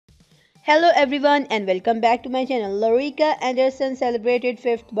Hello everyone and welcome back to my channel. Lyrica Anderson celebrated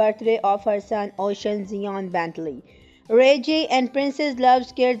 5th birthday of her son Ocean Zion Bentley. Reggie and Princess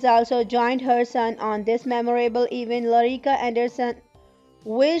Love's kids also joined her son on this memorable event. Lyrica Anderson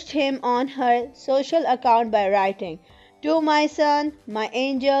wished him on her social account by writing, "To my son, my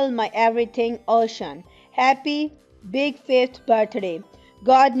angel, my everything, Ocean. Happy big 5th birthday.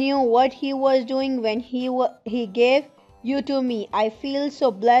 God knew what he was doing when he gave you to me. I feel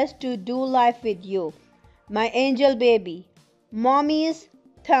so blessed to do life with you. My angel baby. Mommy's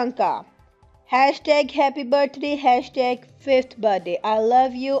Thanka. Hashtag happy birthday. Hashtag 5th birthday. I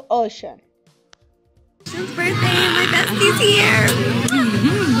love you, Ocean." Ocean's birthday, my bestie's here.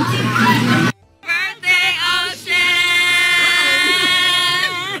 Birthday, Ocean!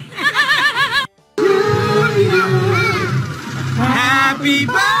 Happy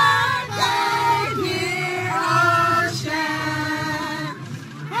birthday, dear Ocean.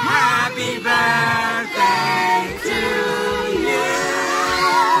 Happy birthday to you.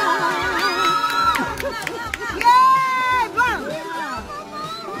 Yay!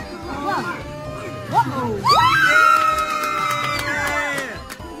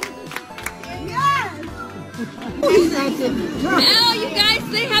 Now you guys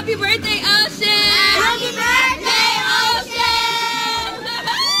say happy birthday, Ocean! Happy birthday, Ocean!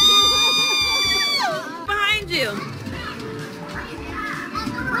 Behind you.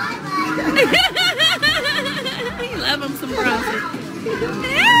 You love him some frosting.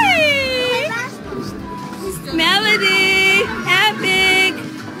 Hey! Melody! Epic!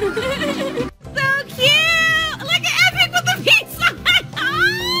 So cute! Look at Epic with the peace sign!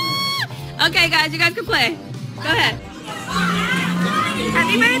 Okay guys, you guys can play. Go ahead.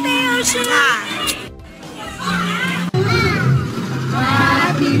 Happy birthday, Ocean!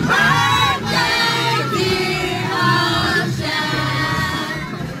 Happy birthday, dear Ocean.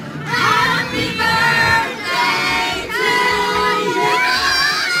 Happy birthday to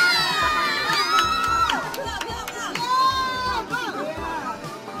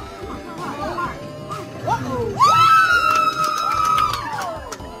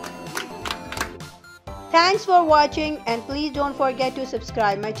Thanks for watching and please don't forget to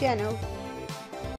subscribe my channel.